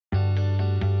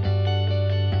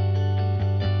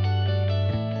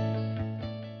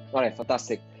All right,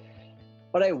 fantastic.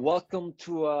 All right, welcome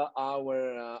to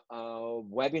our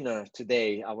webinar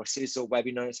today, our series of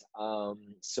webinars.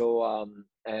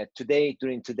 Today,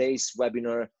 during today's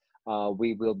webinar,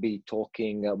 we will be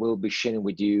talking, we'll be sharing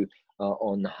with you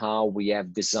on how we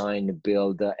have designed,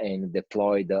 built, and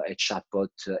deployed a chatbot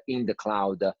in the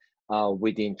cloud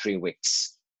within 3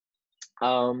 weeks.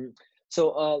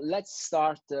 Let's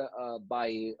start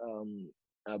by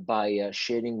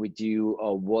sharing with you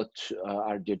what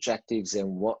are the objectives and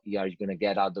what are you going to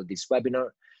get out of this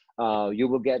webinar. You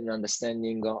will get an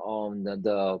understanding on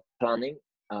the planning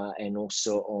and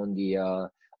also on the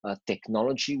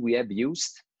technology we have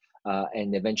used.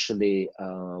 And eventually,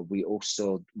 we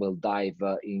also will dive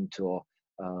into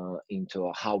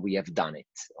how we have done it,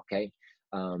 okay?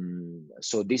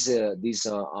 So these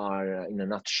are in a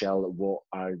nutshell what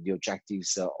are the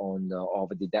objectives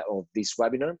of this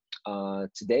webinar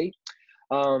today.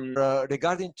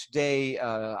 Regarding today,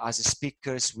 as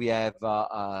speakers, we have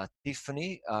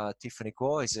Tiffany. Tiffany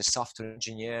Guo is a software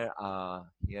engineer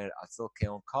here at Zuhlke,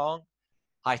 Hong Kong.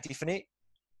 Hi, Tiffany.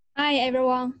 Hi,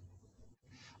 everyone.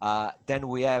 Then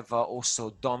we have also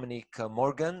Dominic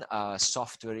Morgan,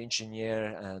 software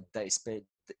engineer,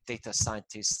 data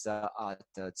scientist at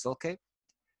Zuhlke.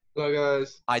 Hello,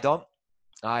 guys. Hi, Dom.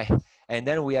 Hi. And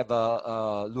then we have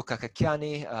Luca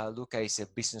Cacchiani. Luca is a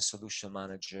business solution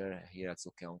manager here at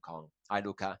Zuhlke Hong Kong. Hi,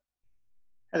 Luca.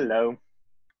 Hello.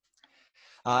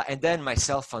 And then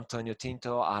myself, Antonio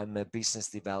Tinto. I'm a business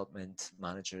development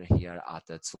manager here at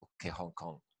Zuhlke Hong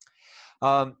Kong.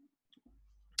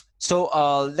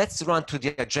 Let's run to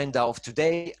the agenda of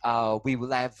today. We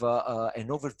will have an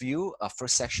overview, a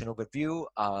first section overview,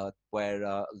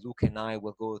 where Luke and I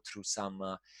will go through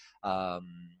some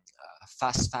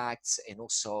fast facts and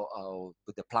also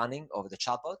with the planning of the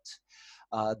chatbot.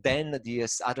 Then the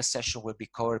other session will be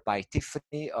covered by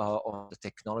Tiffany on the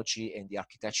technology and the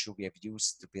architecture we have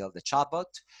used to build the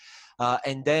chatbot.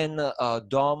 And then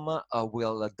Dom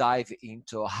will dive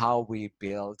into how we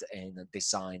build and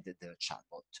designed the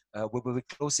chatbot. We will be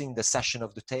closing the session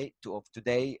of today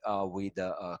with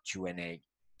a Q&A.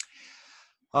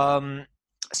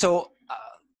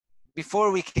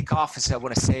 Before we kick off, I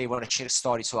want to share a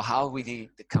story. So how we did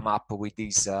come up with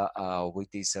this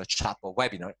chatbot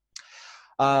webinar.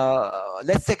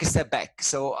 Let's take a step back.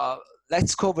 So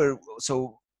let's cover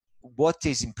what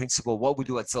is in principle what we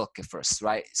do at Zuhlke first,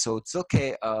 right? So at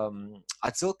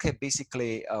Zuhlke,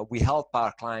 basically we help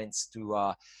our clients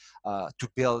to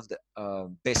build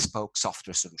bespoke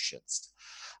software solutions.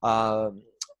 So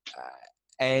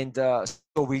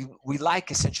we like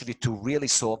essentially to really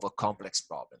solve a complex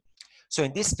problem. So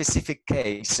in this specific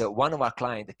case, one of our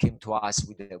clients came to us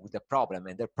with a problem,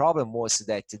 and the problem was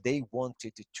that they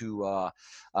wanted to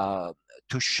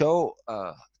show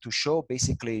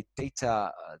basically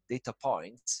data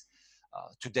points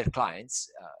to their clients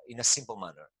in a simple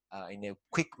manner, in a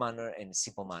quick manner and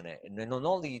simple manner, and not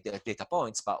only the data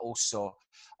points but also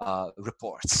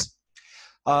reports.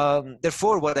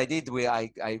 Therefore, what I did,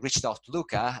 I reached out to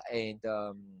Luca, and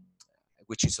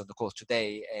which is on the call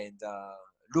today, and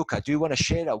Luca, do you want to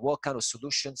share what kind of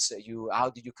solutions how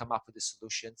did you come up with the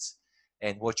solutions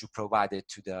and what you provided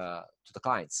to the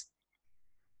clients?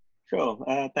 Sure.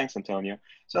 Thanks, Antonio.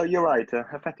 So you're right.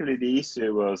 Effectively, the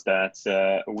issue was that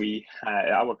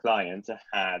our client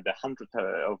had 100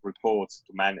 of reports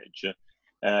to manage.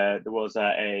 There was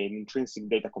an intrinsic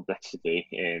data complexity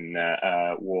in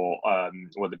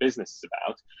what the business is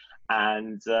about,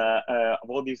 and of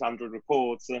all these 100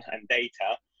 reports and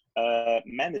data,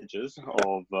 managers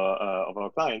of our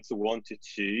clients wanted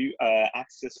to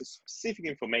access specific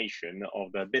information of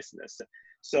their business.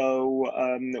 So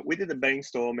we did a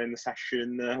brainstorming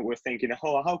session. We're thinking,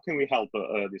 how can we help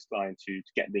this client to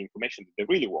get the information that they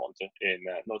really want in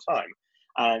no time?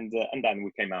 And then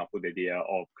we came up with the idea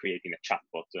of creating a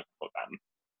chatbot for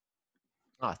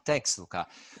them. Thanks, Luca.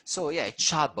 So yeah,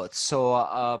 chatbot.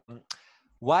 So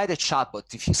why the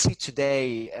chatbot? If you see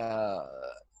today,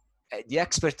 the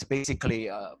expert basically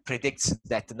predicts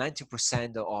that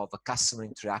 90% of customer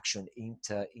interaction in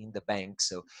the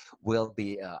banks will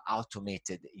be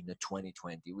automated in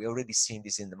 2020. We already seen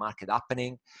this in the market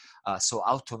happening. So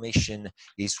automation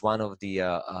is one of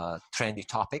the trendy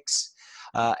topics.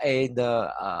 And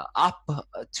up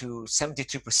to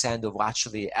 72% of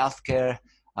actually healthcare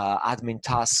admin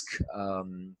tasks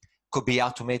could be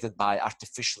automated by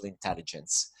artificial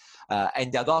intelligence.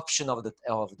 And the adoption of the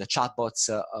chatbots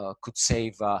could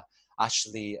save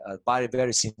actually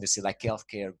various industries like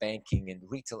healthcare, banking, and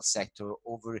retail sector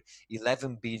over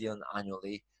 11 billion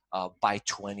annually by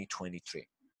 2023.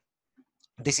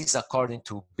 This is according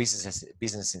to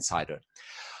Business Insider.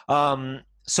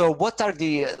 so what are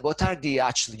the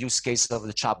actual use cases of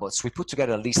the chatbots? We put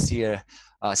together a list here,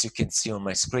 as you can see on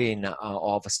my screen,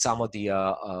 of some of the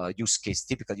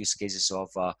typical use cases of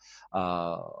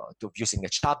using a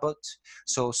chatbot.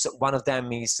 So one of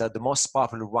them is the most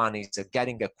popular one is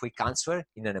getting a quick answer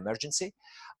in an emergency,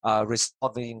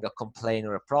 resolving a complaint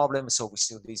or a problem. So we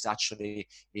see this actually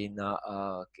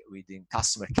within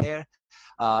customer care,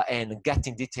 and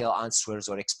getting detailed answers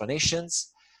or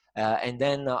explanations. And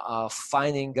then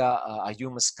finding a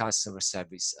human customer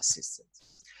service assistant.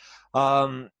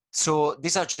 So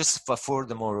these are just for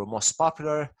the most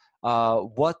popular.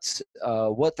 What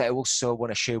I also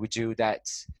want to share with you that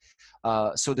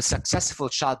so the successful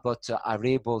chatbot are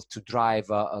able to drive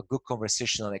a good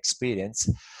conversational experience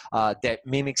that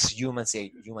mimics human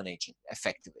agent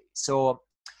effectively. So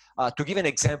to give an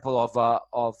example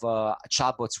of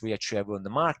chatbots we actually have on the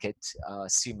market,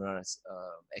 similar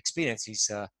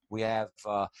experiences, we have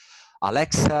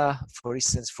Alexa, for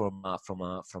instance, from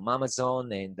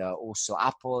Amazon, and also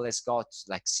Apple has got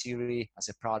like Siri as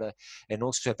a product, and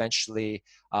also eventually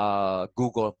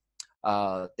Google.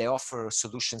 They offer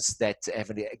solutions that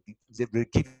will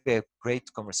give a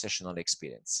great conversational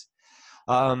experience.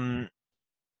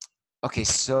 Okay,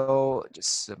 so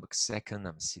just a second,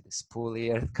 I'm see this pool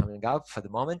here coming up for the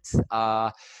moment.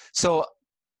 So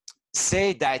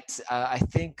say that I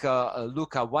think,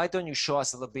 Luca, why don't you show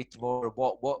us a little bit more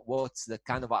what's the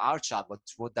kind of our chatbot,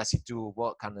 what does it do,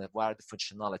 what are the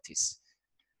functionalities?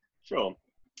 Sure.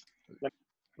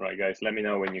 Right, guys, let me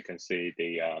know when you can see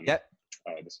the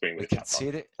screen with we the can see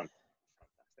it. Fantastic.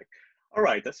 All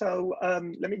right, so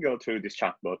let me go through this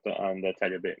chatbot and tell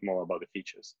you a bit more about the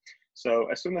features. So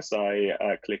as soon as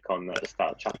I click on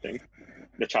start chatting,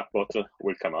 the chatbot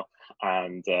will come up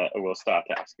and will start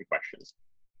asking questions.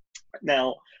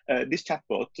 Now, this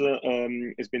chatbot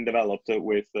has been developed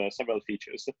with several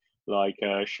features, like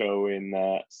answering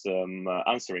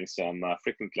some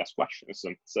frequently asked questions.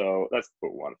 So let's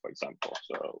put one, for example.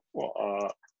 So what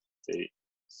are the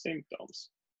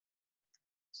symptoms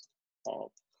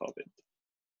of COVID-19?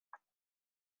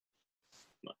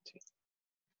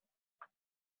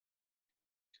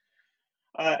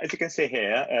 As you can see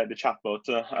here, the chatbot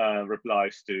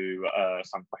replies to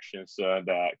some questions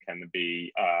that can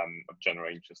be of general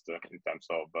interest in terms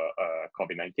of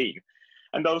COVID-19.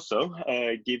 And also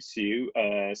gives you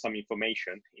some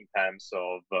information in terms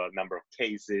of number of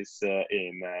cases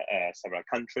in several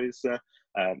countries,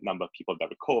 number of people that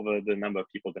recovered, the number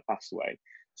of people that passed away.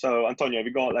 So, Antonio, have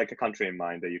you got like a country in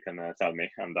mind that you can tell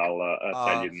me, and I'll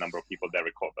tell you the number of people that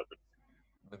recovered?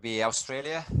 Maybe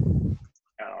Australia.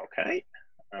 Okay.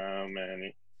 How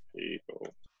many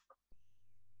people?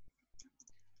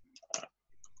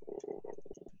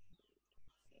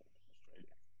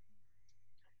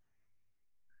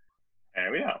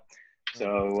 There we are.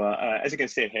 So as you can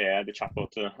see here, the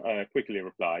chatbot quickly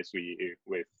replies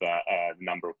with the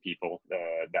number of people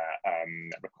that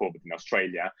recovered in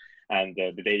Australia, and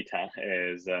the data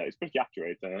is pretty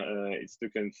accurate. It's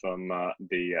taken from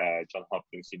the Johns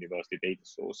Hopkins University data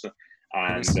source,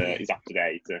 and is up to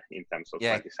date in terms of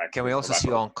 20 seconds. Can we also see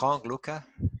Hong Kong, Luca?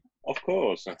 Of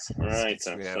course. Right.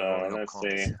 So let's Kong.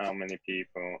 see how many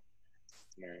people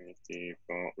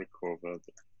recovered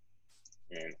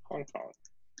in Hong Kong.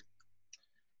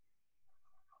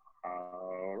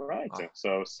 All right,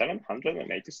 so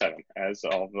 787 as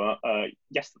of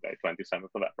yesterday,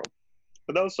 27th of April.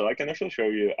 But also, I can actually show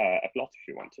you a plot if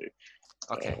you want to.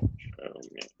 Okay. So, show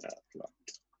me a plot.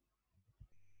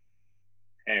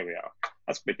 Here we are.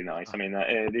 That's pretty nice. I mean,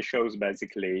 this shows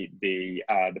basically the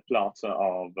plot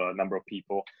of number of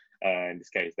people, in this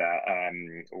case, that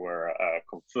were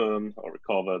confirmed or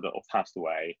recovered or passed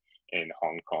away in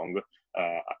Hong Kong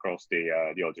across the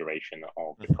whole duration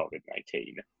of the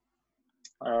COVID-19.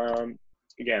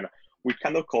 Again, we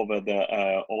kind of covered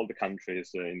all the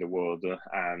countries in the world,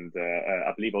 and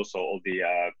I believe also all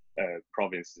the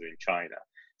provinces in China.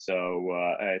 So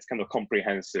it's kind of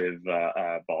comprehensive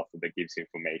bot that gives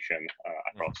information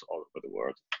across all over the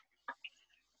world.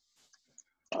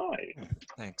 Hi.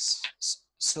 Thanks.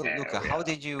 So, Luca, how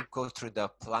did you go through the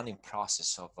planning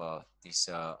process of this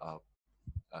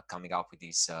coming up with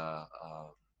this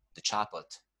the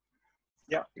chatbot?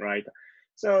 Yeah, right.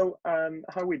 So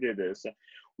how we did this,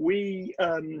 we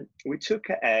took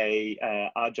a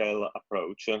agile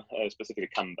approach, specifically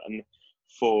Kanban,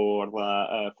 for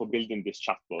building this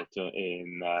chatbot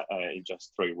in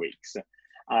just 3 weeks.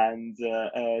 And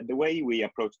the way we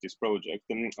approached this project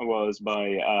was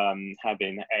by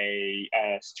having a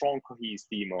strong cohesive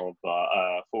team of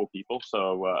 4 people,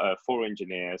 so 4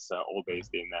 engineers, all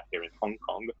based here in Hong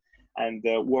Kong, and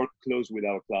work close with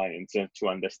our clients to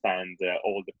understand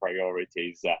all the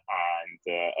priorities and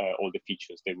all the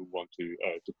features that we want to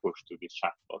push to this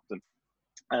chatbot.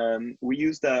 We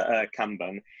used a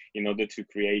Kanban in order to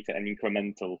create an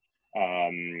incremental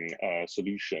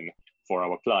solution for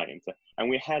our clients, and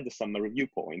we had some review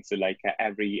points like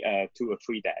every 2 or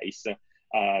 3 days.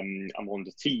 I'm on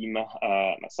the team,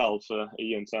 myself,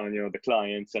 you, Antonio, the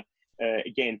clients,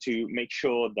 again, to make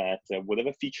sure that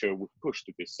whatever feature we push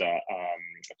to this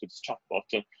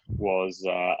chatbot was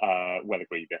well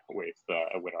agreed with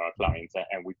our clients,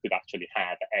 and we could actually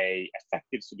have a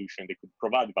effective solution that could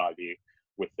provide value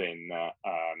within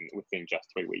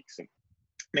just 3 weeks. I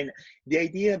mean, the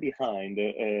idea behind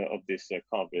of this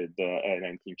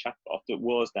COVID-19 chatbot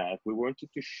was that we wanted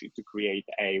to create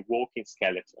a walking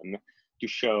skeleton to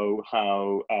show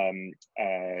how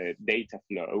data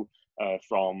flow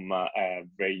from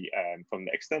the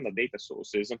external data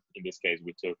sources. In this case,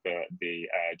 we took the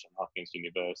Johns Hopkins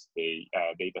University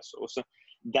data source,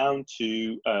 down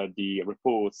to the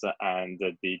reports and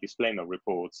the display of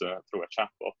reports through a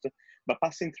chatbot, but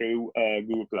passing through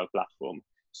Google Cloud Platform.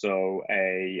 So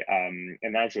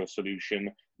an Azure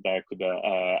solution that could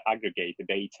aggregate the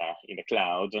data in the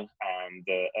cloud, and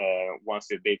once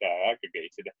the data are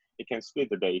aggregated, it can split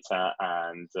the data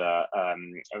and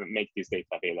make this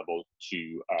data available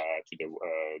to our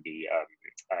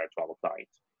client.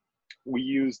 We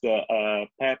used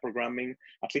pair programming,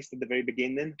 at least at the very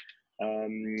beginning.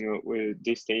 With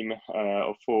this team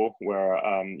of 4 were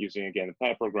using again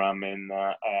pair programming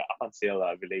up until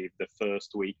I believe the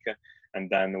first week, and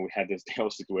then we had this whole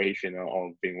situation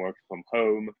of being working from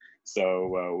home, so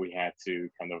we had to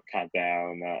kind of cut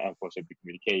down unfortunately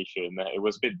communication. It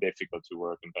was a bit difficult to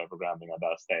work in pair programming at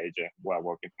that stage while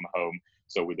working from home,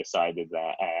 so we decided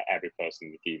that every person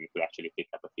in the team could actually pick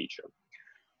up a feature.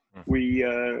 We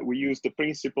used the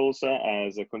principles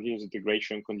as a continuous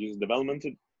integration, continuous development,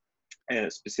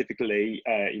 specifically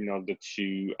in order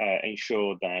to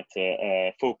ensure that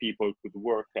 4 people could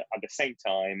work at the same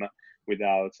time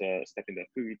without stepping their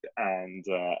foot, and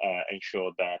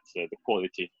ensure that the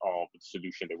quality of the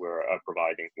solution that we're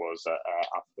providing was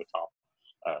up to the top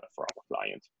for our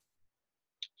client.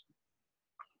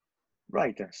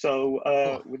 Right, so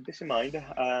with this in mind,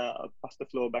 I'll pass the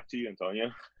floor back to you, Antonio.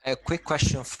 A quick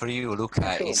question for you,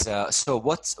 Luca, Sure. is so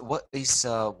what is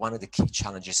one of the key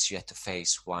challenges you had to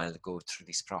face while go through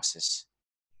this process?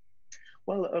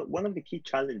 Well, one of the key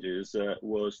challenges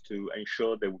was to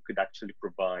ensure that we could actually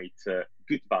provide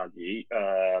good value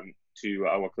to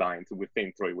our clients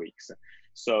within 3 weeks.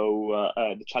 So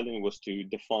the challenge was to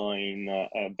define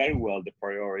very well the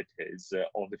priorities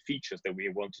of the features that we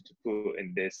wanted to put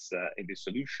in this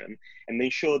solution, and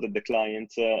ensure that the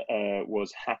client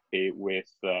was happy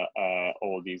with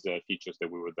all these features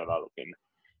that we were developing.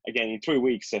 Again, in 3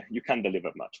 weeks, you can't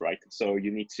deliver much, right? So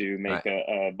you need to make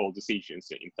bold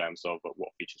decisions in terms of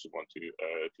what features you want to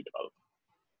develop.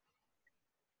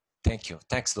 Thank you.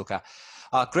 Thanks, Luca.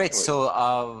 Great. So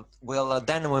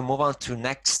then we move on to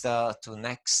next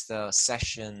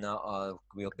session.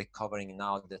 We'll be covering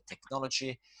now the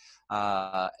technology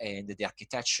and the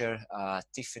architecture.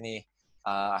 Tiffany,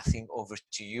 I think over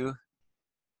to you.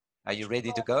 Are you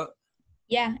ready to go?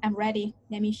 Yeah, I'm ready.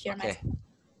 Let me share my screen.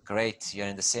 Great. You're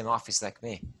in the same office like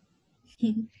me.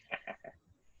 Can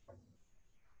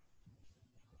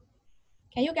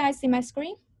you guys see my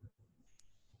screen?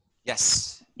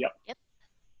 Yes. Yep.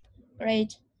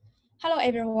 Great. Hello,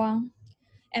 everyone.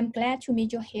 I'm glad to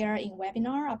meet you here in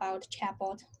webinar about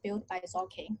chatbot built by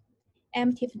Zuhlke.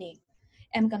 I'm Tiffany.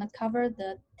 I'm gonna cover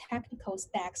the technical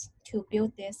stacks to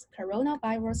build this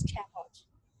coronavirus chatbot.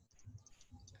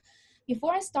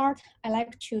 Before I start, I'd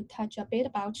like to touch a bit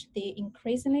about the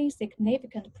increasingly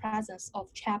significant presence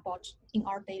of chatbot in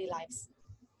our daily lives.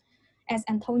 As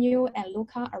Antonio and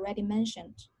Luca already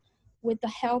mentioned, with the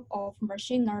help of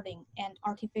machine learning and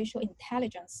artificial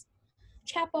intelligence,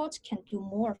 chatbot can do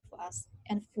more for us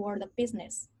and for the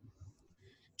business.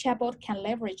 Chatbot can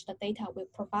leverage the data we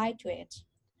provide to it,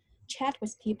 chat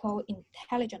with people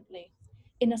intelligently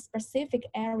in a specific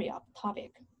area of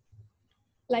topic.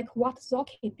 Like what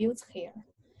Zuhlke builds here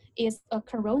is a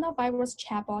coronavirus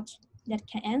chatbot that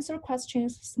can answer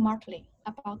questions smartly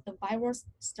about the virus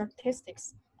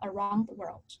statistics around the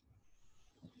world.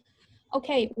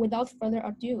 Okay, without further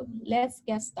ado, let's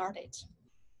get started.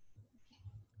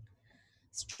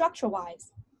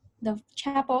 Structure-wise, the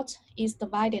chatbot is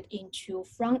divided into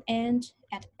front end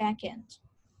and back end.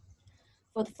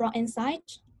 For the front end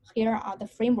side, here are the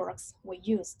frameworks we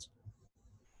used.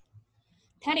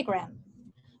 Telegram,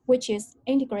 which is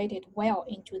integrated well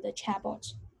into the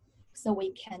chatbot, so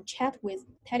we can chat with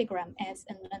Telegram as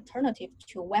an alternative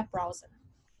to web browser.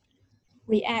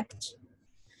 React,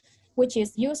 which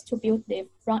is used to build the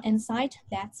front-end site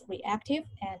that's reactive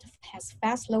and has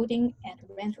fast loading and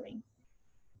rendering.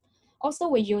 Also,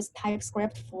 we use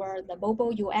TypeScript for the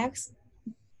mobile UX,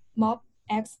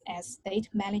 MobX as state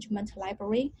management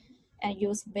library, and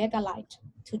use Vega Lite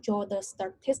to draw the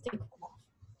statistic graph.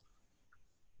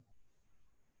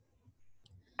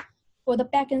 For the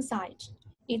backend side,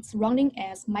 it's running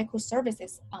as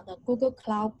microservices on the Google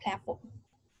Cloud Platform.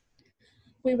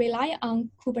 We rely on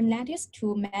Kubernetes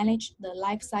to manage the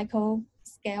lifecycle,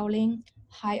 scaling,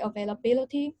 high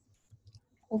availability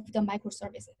of the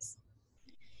microservices.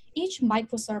 Each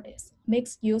microservice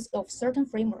makes use of certain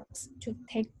frameworks to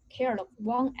take care of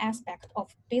one aspect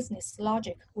of business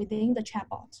logic within the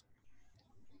chatbot.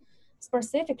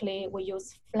 Specifically, we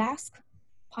use Flask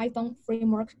Python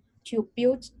framework to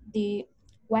build the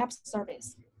web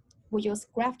service. We use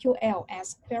GraphQL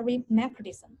as query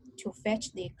mechanism to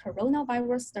fetch the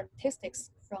coronavirus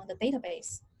statistics from the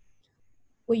database.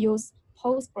 We use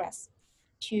Postgres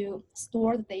to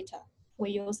store the data.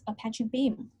 We use Apache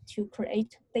Beam to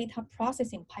create data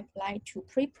processing pipeline to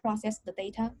pre-process the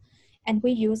data. And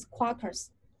we use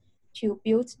Quarkus to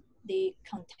build the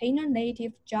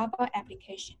container-native Java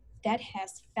application that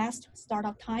has fast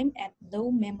startup time and low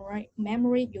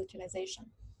memory utilization.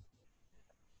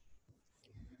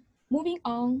 Moving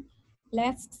on,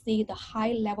 let's see the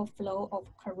high-level flow of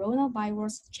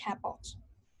coronavirus chatbot.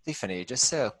 Tiffany,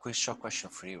 just a quick short question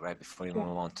for you, right, before we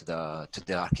move on to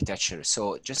the architecture.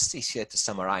 So just easier to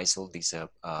summarize all these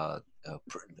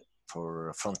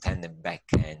for front end and back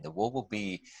end, what will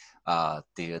be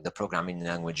the programming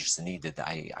languages needed?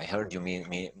 I heard you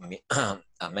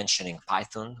mentioning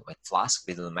Python with Flask,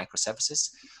 building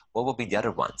microservices. What will be the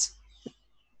other ones?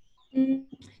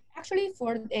 Actually,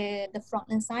 for the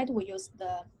front-end side, we use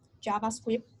the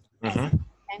JavaScript as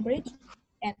language.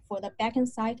 And for the backend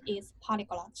side is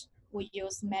polyglot. We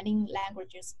use many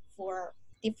languages for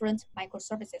different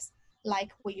microservices.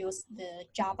 Like we use the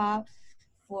Java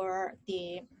for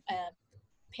the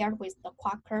paired with the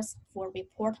Quarkus for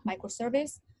report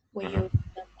microservice. We use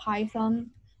the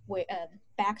Python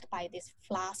backed by this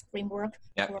Flask framework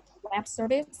for web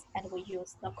service. And we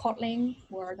use the Kotlin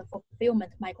for the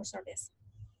fulfillment microservice.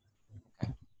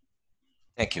 Okay.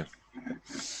 Thank you.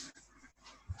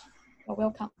 You're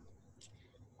welcome.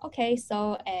 Okay,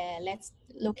 so let's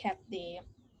look at the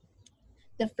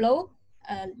flow.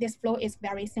 This flow is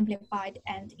very simplified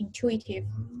and intuitive.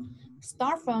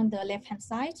 Start from the left-hand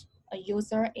side, a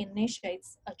user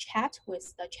initiates a chat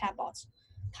with the chatbot,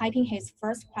 typing his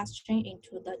first question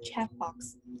into the chat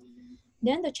box.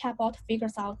 Then the chatbot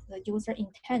figures out the user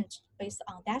intent based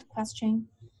on that question,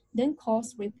 then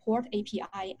calls report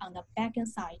API on the backend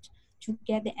side to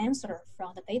get the answer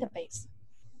from the database.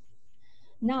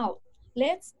 Now,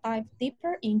 let's dive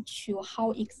deeper into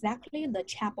how exactly the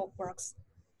chatbot works.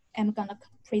 I'm gonna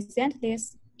present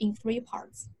this in 3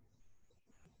 parts.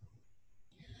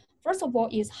 First of all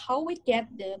is how we get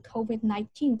the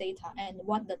COVID-19 data and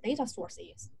what the data source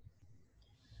is.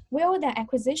 Well, the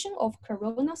acquisition of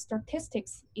corona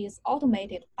statistics is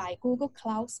automated by Google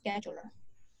Cloud Scheduler.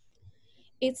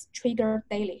 It's triggered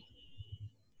daily.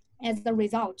 As a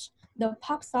result, the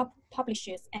PubSub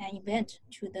publishes an event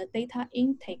to the data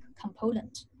intake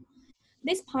component.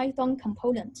 This Python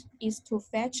component is to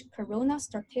fetch corona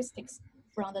statistics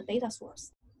from the data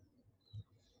source.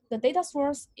 The data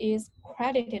source is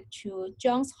credited to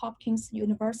Johns Hopkins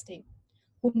University,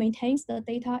 who maintains the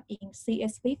data in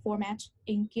CSV format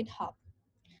in GitHub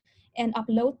and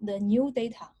upload the new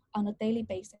data on a daily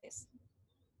basis.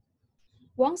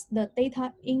 Once the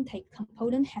data intake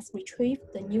component has retrieved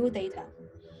the new data,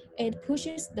 it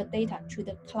pushes the data to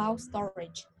the cloud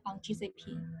storage on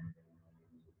GCP.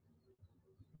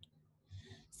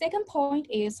 Second point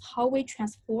is how we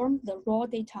transform the raw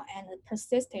data and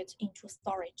persist it into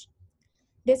storage.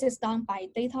 This is done by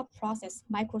data process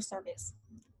microservice,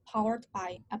 powered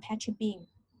by Apache Beam.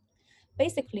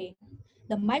 Basically,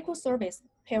 the microservice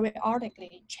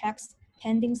periodically checks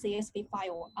pending CSV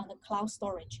file on the cloud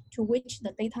storage to which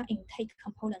the data intake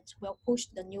component will push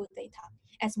the new data,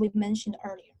 as we mentioned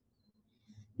earlier.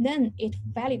 Then it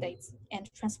validates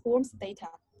and transforms data.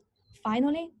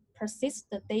 Finally, persists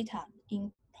the data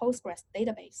in Postgres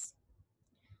database.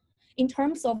 In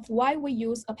terms of why we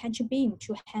use Apache Beam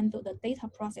to handle the data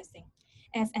processing,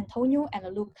 as Antonio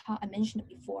and Luca mentioned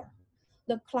before,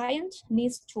 the client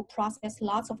needs to process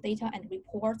lots of data and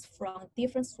reports from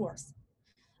different sources.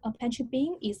 Apache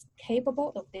Beam is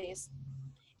capable of this.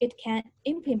 It can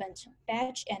implement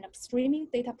batch and upstreaming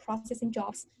data processing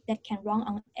jobs that can run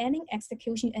on any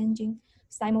execution engine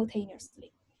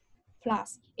simultaneously.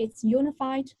 Plus, it's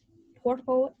unified,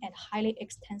 portable, and highly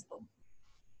extensible.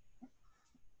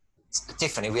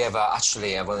 Tiffany, we have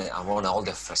actually, I want to hold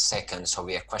it for a second. So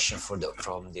we have a question from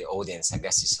the audience. I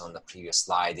guess it's on the previous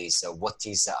slide. Is what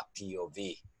is a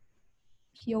POV?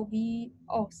 POV,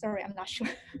 oh, sorry, I'm not sure.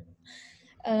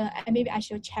 Maybe I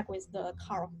should check with the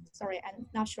Carl. Sorry, I'm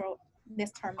not sure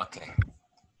this term. Okay.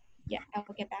 Yeah, I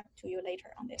will get back to you later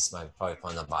on this. It's my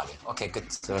PowerPoint of value. Okay, good.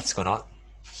 So what's going on?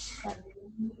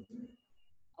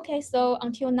 Okay, so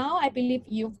until now, I believe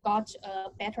you've got a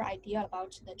better idea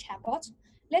about the chatbot.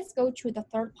 Let's go to the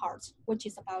third part, which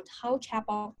is about how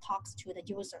chatbot talks to the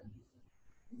user.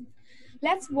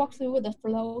 Let's walk through the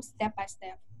flow step by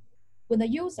step. When the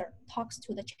user talks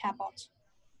to the chatbot,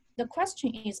 the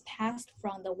question is passed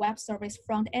from the web service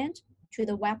front end to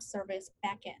the web service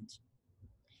back end.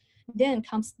 Then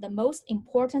comes the most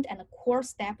important and core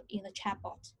step in the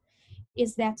chatbot,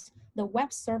 is that the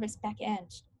web service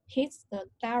backend hits the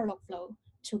Dialogflow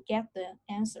to get the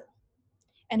answer.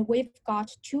 And we've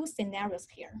got two scenarios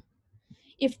here.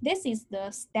 If this is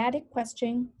the static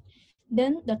question,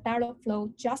 then the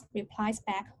Dialogflow just replies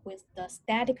back with the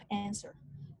static answer,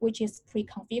 which is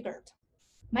pre-configured.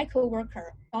 My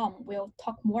coworker, Tom, will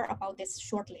talk more about this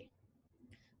shortly.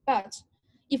 But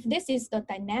if this is the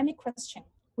dynamic question,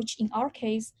 which in our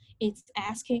case, it's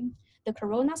asking the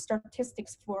corona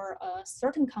statistics for a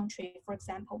certain country, for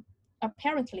example,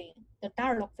 apparently the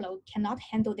Dialogflow cannot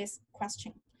handle this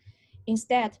question.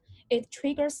 Instead, it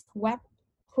triggers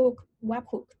webhook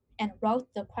and routes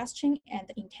the question and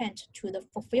the intent to the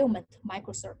fulfillment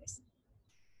microservice.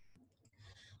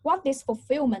 What this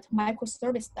fulfillment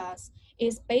microservice does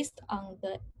is based on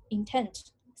the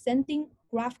intent, sending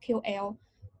GraphQL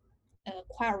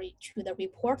query to the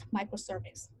report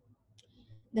microservice.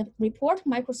 The report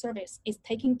microservice is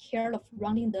taking care of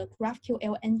running the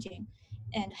GraphQL engine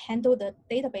and handle the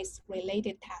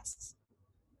database-related tasks.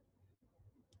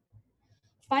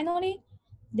 Finally,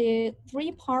 the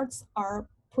three parts are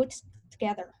put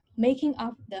together, making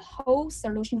up the whole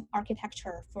solution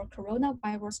architecture for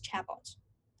coronavirus chatbot,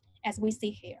 as we see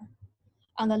here.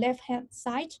 On the left-hand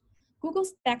side, Google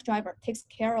Stackdriver takes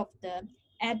care of the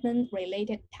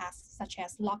admin-related tasks such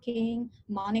as logging,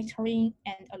 monitoring,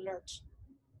 and alert.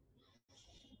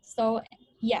 So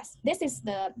yes, this is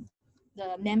the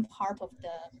main part of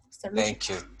the solution. Thank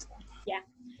you. Yeah.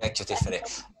 Thank you, Tiffany.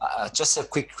 Just a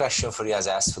quick question for you as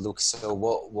I asked for Luke. So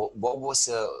what was,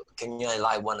 can you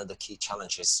highlight one of the key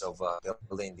challenges of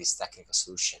building this technical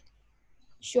solution?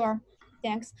 Sure,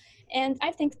 thanks. And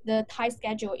I think the tight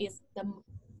schedule is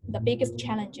the biggest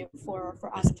challenge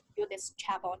for us to build this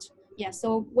chatbot. Yeah,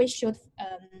 so we should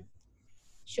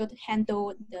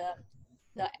handle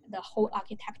the whole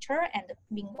architecture, and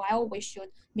meanwhile we should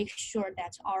make sure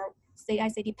that our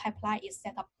CI/CD pipeline is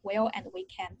set up well and we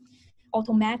can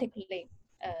automatically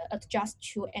adjust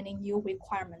to any new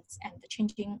requirements and the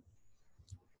changing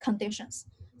conditions.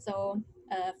 So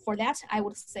for that, I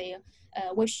would say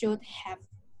we should have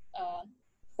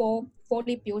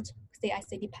fully built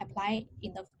CI/CD pipeline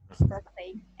in the first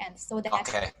day, and so that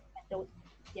okay.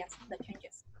 Yes, the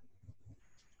changes.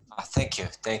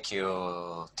 Thank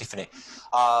you, Tiffany.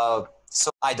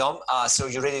 So Idom, so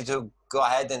you ready to go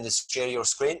ahead and share your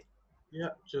screen? Yeah,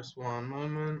 just one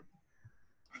moment.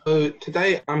 So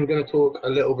today I'm going to talk a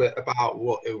little bit about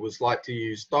what it was like to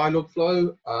use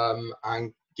Dialogflow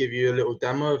and give you a little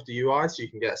demo of the UI so you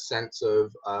can get a sense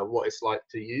of what it's like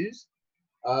to use.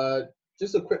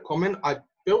 Just a quick comment, I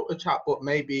built a chatbot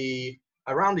maybe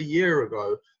around a year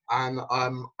ago, and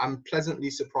I'm pleasantly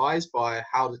surprised by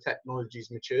how the technology's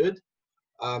matured.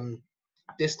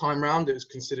 This time round it was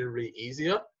considerably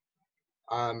easier,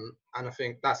 and I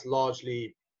think that's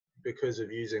largely because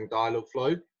of using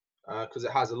Dialogflow, because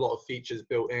it has a lot of features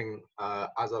built in,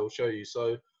 as I will show you.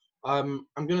 So I'm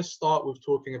going to start with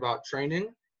talking about training,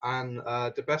 and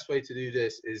the best way to do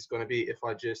this is going to be if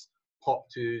I just hop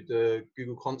to the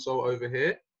Google console over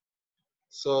here.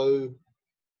 So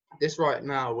this right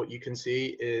now, what you can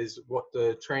see is what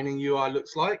the training UI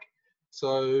looks like.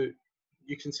 So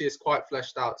you can see it's quite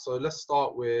fleshed out. So let's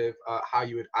start with how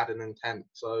you would add an intent.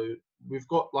 So we've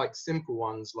got like simple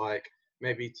ones, like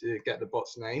maybe to get the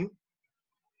bot's name.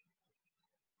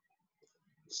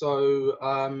 So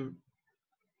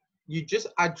you just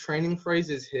add training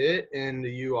phrases here in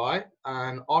the UI,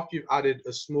 and after you've added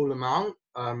a small amount,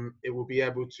 it will be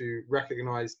able to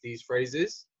recognize these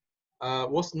phrases.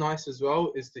 What's nice as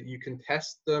well is that you can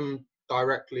test them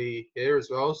directly here as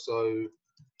well. So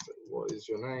what is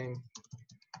your name?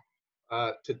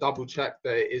 to double check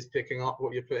that it is picking up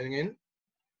what you're putting in.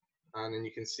 And then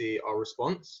you can see our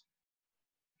response.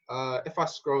 If I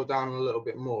scroll down a little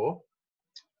bit more,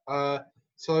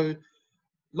 so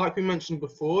like we mentioned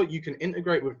before, you can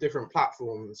integrate with different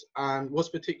platforms. And what's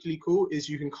particularly cool is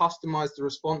you can customize the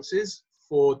responses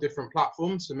for different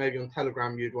platforms. So maybe on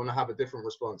Telegram, you'd want to have a different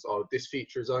response. Oh, this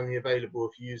feature is only available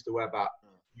if you use the web app.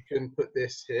 You can put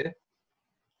this here.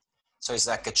 So it's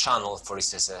like a channel, for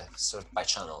instance, sort by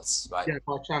channels, right? Yeah,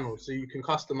 by channel. So you can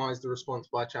customize the response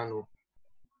by channel.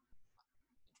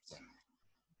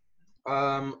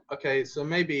 Okay, so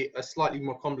maybe a slightly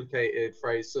more complicated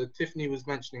phrase. So Tiffany was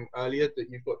mentioning earlier that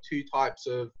you've got two types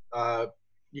of,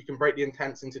 you can break the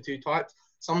intents into two types.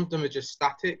 Some of them are just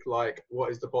static, like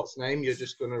what is the bot's name? You're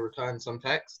just going to return some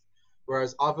text.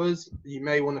 Whereas others, you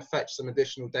may want to fetch some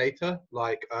additional data,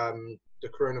 like the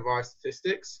coronavirus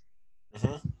statistics.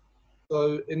 Mm-hmm.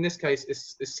 So in this case,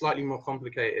 it's slightly more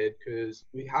complicated because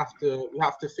we have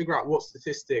to figure out what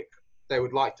statistic they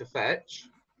would like to fetch.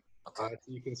 Okay.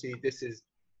 So you can see this is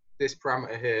this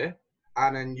parameter here,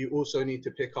 and then you also need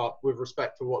to pick up with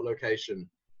respect to what location.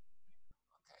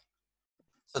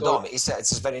 So Dom,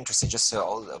 it's very interesting. Just I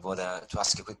want to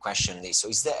ask you a quick question. So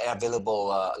is there available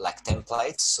like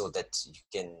templates so that you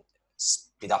can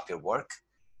speed up your work?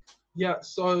 Yeah.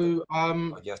 So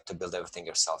or you have to build everything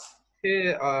yourself.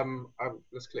 Here,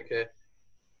 let's click here.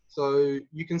 So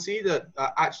you can see that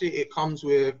actually it comes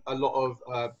with a lot of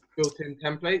built-in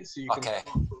templates. So you can start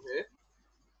from here.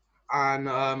 And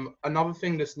another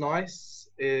thing that's nice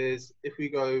is if we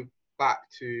go back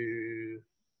to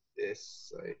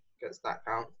this, so it gets that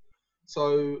count.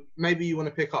 So maybe you want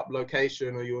to pick up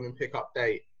location or you want to pick up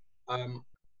date.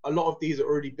 A lot of these are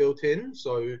already built in,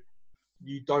 so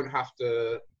you don't have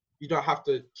to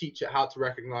teach it how to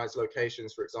recognize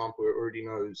locations, for example. It already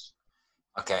knows.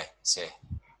 Okay, see.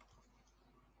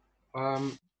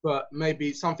 But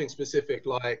maybe something specific,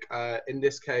 like in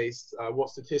this case, what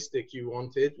statistic you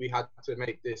wanted, we had to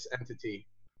make this entity.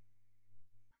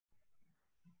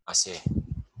 I see.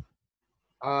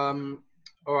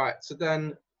 All right, so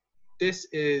then this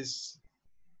is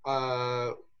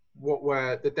the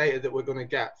data that we're going to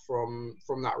get from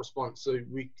that response. So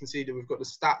we can see that we've got the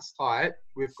stats type,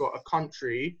 we've got a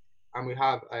country, and we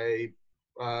have a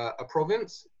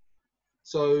province.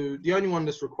 So the only one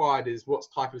that's required is what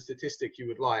type of statistic you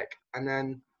would like. And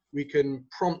then we can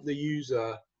prompt the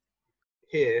user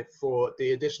here for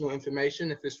the additional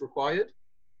information if it's required.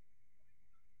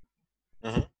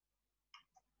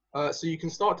 Mm-hmm. So you can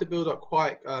start to build up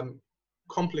quite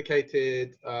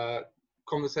complicated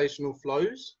conversational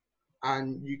flows,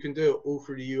 and you can do it all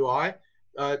through the UI.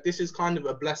 This is kind of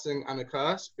a blessing and a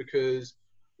curse, because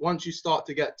once you start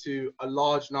to get to a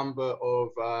large number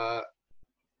of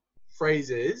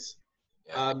phrases,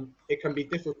 it can be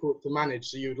difficult to manage.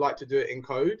 So you would like to do it in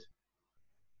code,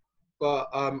 but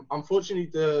unfortunately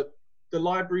the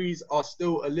libraries are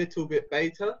still a little bit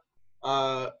beta,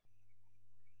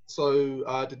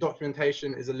 so the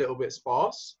documentation is a little bit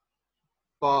sparse.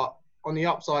 But on the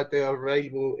upside, they are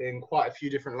available in quite a few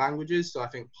different languages. So I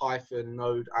think Python,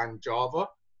 Node, and Java.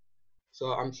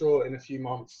 So I'm sure in a few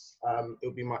months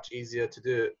it'll be much easier to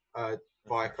do it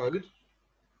via code.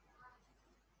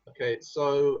 Okay,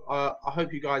 so I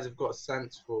hope you guys have got a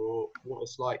sense for what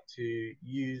it's like to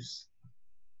use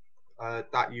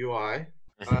that UI.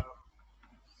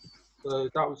 So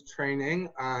that was training,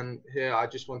 and here I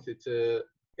just wanted to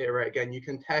iterate again. You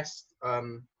can test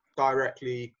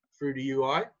directly through the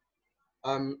UI.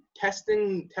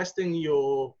 Testing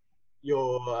your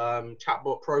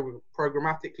chatbot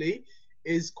programmatically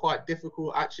is quite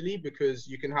difficult actually, because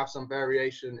you can have some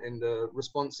variation in the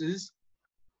responses.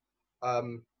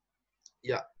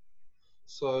 Yeah,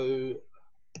 so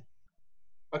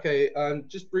okay,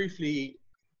 just briefly,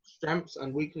 strengths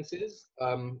and weaknesses.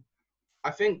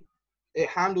 I think it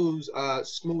handles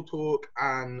small talk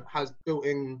and has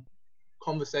built-in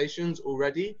conversations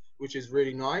already, which is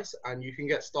really nice, and you can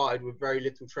get started with very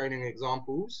little training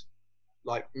examples,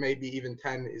 like maybe even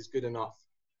 10 is good enough.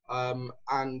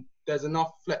 And there's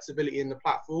enough flexibility in the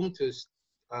platform to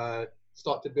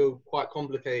start to build quite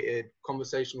complicated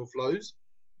conversational flows,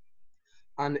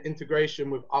 and integration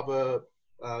with other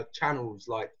channels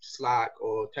like Slack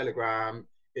or Telegram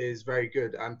is very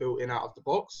good and built in out of the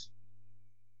box.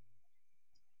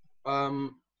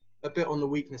 A bit on the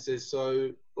weaknesses.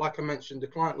 So like I mentioned, the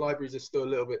client libraries are still a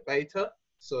little bit beta,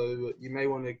 so you may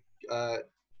want to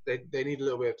they need a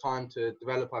little bit of time to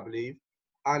develop, I believe.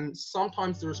 And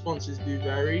sometimes the responses do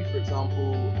vary. For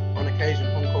example, on occasion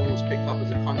Hong Kong was picked up as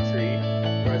a country,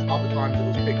 whereas other times it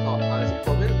was picked up as a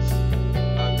province.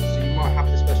 So you might have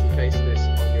to special case this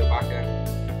on your back end.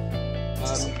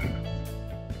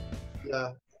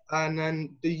 Yeah, and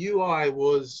then the UI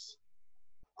was,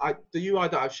 the UI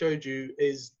that I've showed you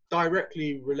is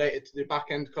directly related to the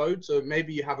backend code. So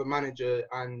maybe you have a manager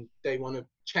and they want to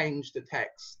change the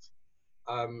text,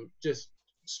 just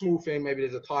small thing, maybe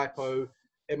there's a typo.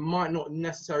 It might not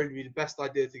necessarily be the best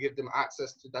idea to give them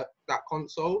access to that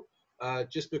console,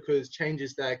 just because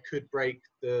changes there could break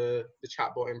the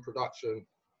chatbot in production.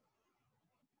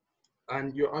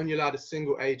 And you're only allowed a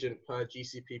single agent per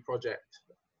GCP project.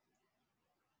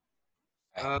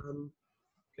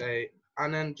 Okay,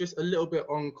 and then just a little bit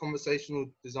on conversational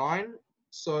design.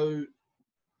 So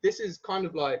this is kind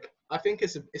of like, I think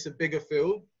it's a bigger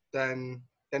field than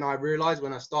I realized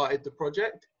when I started the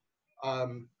project,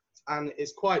 and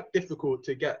it's quite difficult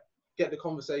to get the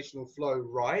conversational flow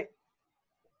right.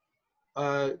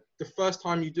 The first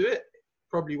time you do it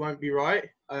probably won't be right,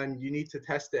 and you need to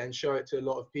test it and show it to a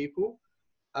lot of people.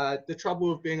 The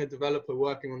trouble of being a developer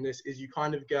working on this is you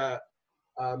kind of get,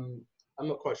 I'm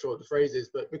not quite sure what the phrase is,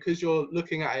 but because you're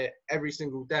looking at it every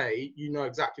single day, you know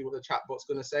exactly what the chatbot's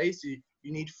going to say. So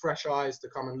you need fresh eyes to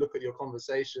come and look at your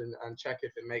conversation and check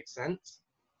if it makes sense.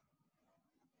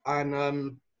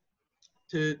 And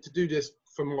to do this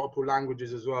for multiple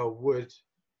languages as well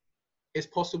it's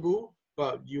possible,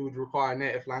 but you would require a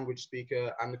native language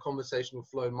speaker, and the conversational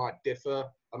flow might differ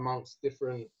amongst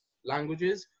different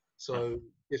languages. So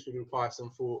this would require some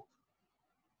thought.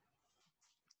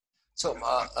 So,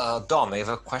 Dom, I have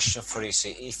a question for you. So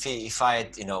if I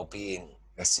had, been,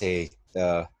 let's say,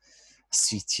 the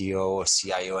CTO or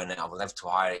CIO, and I would have to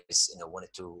hire,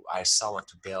 wanted to hire someone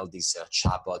to build this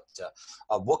chatbot,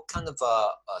 what kind of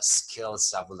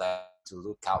skills I would have to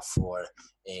look out for,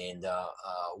 and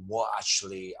what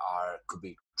actually could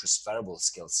be transferable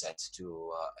skill set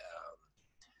to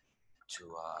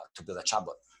build a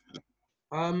chatbot?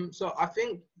 So I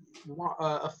think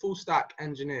a full stack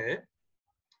engineer,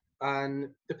 and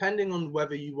depending on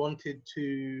whether you wanted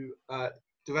to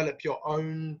develop your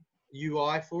own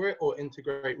UI for it or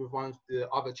integrate with one of the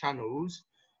other channels,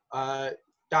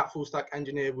 that full stack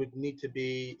engineer would need to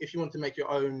be, if you want to make your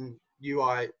own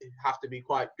UI, you have to be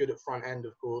quite good at front end,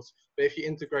 of course. But if you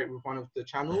integrate with one of the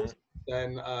channels,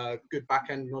 then good back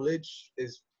end knowledge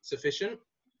is sufficient.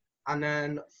 And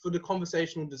then for the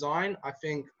conversational design, I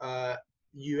think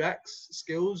UX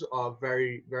skills are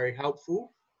very, very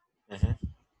helpful.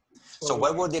 So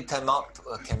what would they come out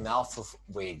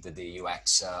with the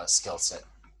UX skill set?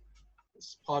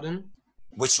 Pardon?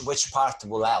 Which part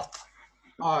will help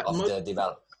of the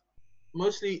development?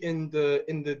 Mostly in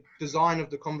the design of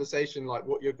the conversation, like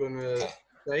what you're gonna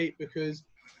say, because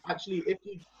actually if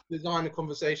you design a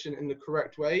conversation in the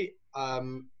correct way,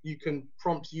 you can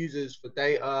prompt users for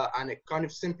data, and it kind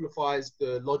of simplifies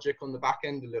the logic on the back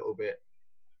end a little bit.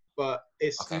 But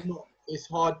it's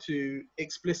hard to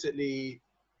explicitly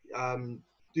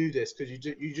do this because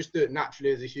you just do it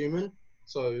naturally as a human.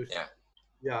 So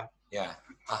yeah.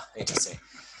 Interesting.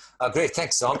 Great,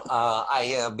 thanks, Tom.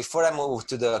 Before I move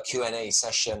to the Q&A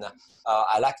session,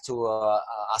 I like to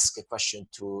ask a question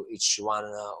to each one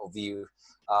of you.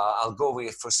 I'll go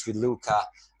first with Luca,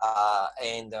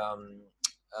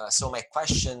 so my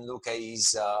question, Luca,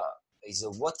 is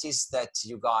what is that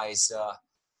you guys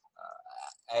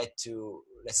had to,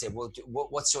 let's say,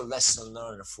 what's your lesson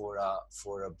learned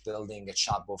for building a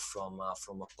chatbot from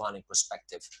a planning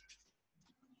perspective?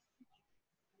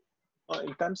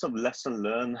 In terms of lesson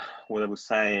learned, what I would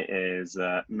say is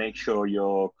make sure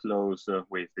you're close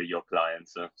with your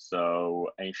clients. So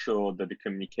ensure that the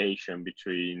communication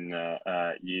between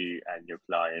you and your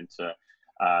client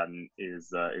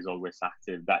is always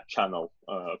active. That channel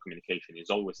of communication is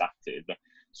always active,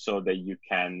 so that you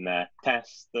can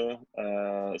test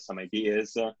some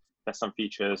ideas, test some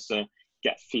features,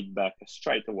 get feedback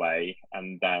straight away,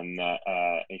 and then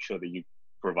ensure that you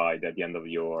provide at the end of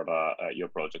your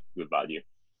project good value.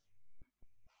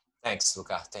 Thanks,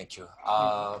 Luca. Thank you.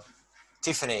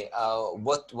 Tiffany,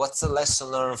 what's the lesson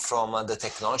learned from the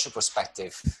technology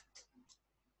perspective?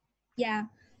 Yeah.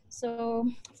 So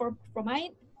for my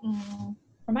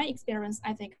experience,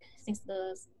 I think since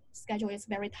the schedule is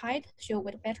very tight, so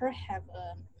we'd better have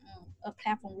a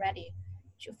platform ready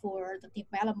for the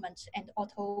development and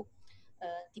auto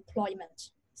deployment.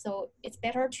 So it's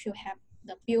better to have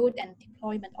the build and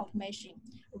deployment automation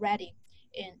ready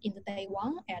in the day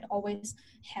one, and always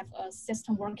have a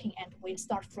system working, and we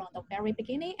start from the very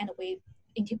beginning, and we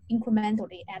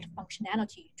incrementally add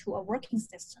functionality to a working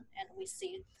system, and we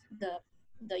see the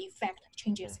effect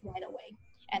changes right away.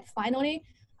 And finally,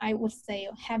 I would say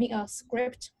having a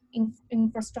script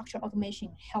infrastructure automation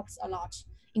helps a lot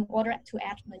in order to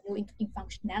add the new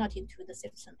functionality to the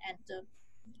system, and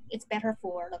it's better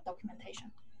for the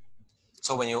documentation.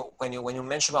 So when you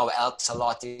mention about helps a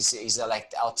lot, is it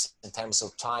like helps in terms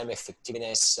of time,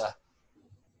 effectiveness?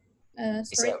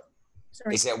 Sorry.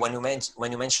 Is it when you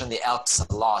mention the helps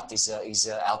a lot? Is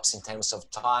helps in terms of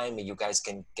time? You guys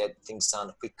can get things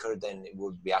done quicker than it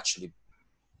would be actually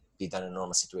be done in a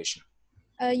normal situation.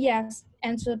 Yes,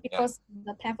 and because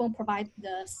the platform provides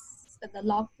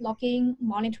the logging,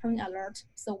 monitoring alert,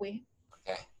 so we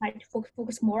might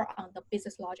focus more on the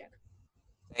business logic.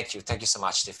 Thank you so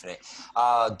much, Tiffany.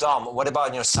 Dom, what about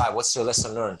on your side? What's your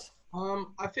lesson learned?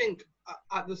 I think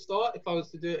at the start, if I was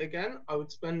to do it again, I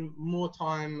would spend more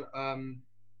time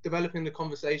developing the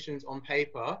conversations on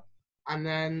paper, and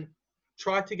then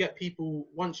try to get people,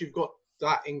 once you've got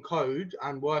that in code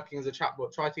and working as a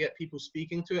chatbot, try to get people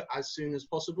speaking to it as soon as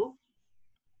possible.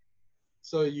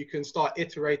 So you can start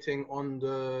iterating on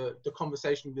the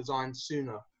conversation design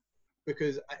sooner,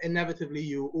 because inevitably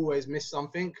you always miss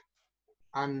something,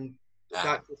 and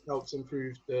that just helps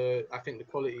improve I think the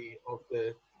quality of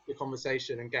the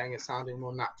conversation and getting it sounding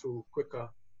more natural quicker.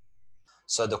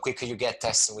 So the quicker you get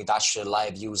testing with actual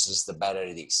live users, the better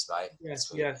it is, right?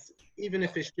 Yes, yes. Even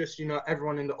if it's just,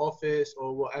 everyone in the office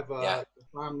or whatever,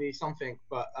 family, something,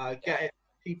 but get it,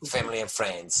 people. Family and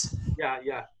friends.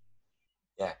 Yeah.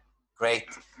 Yeah, great.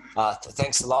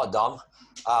 Thanks a lot, Dom.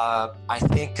 I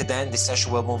think then this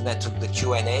session will move then to the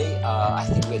Q&A. I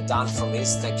think we're done from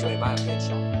this. Thank you very much.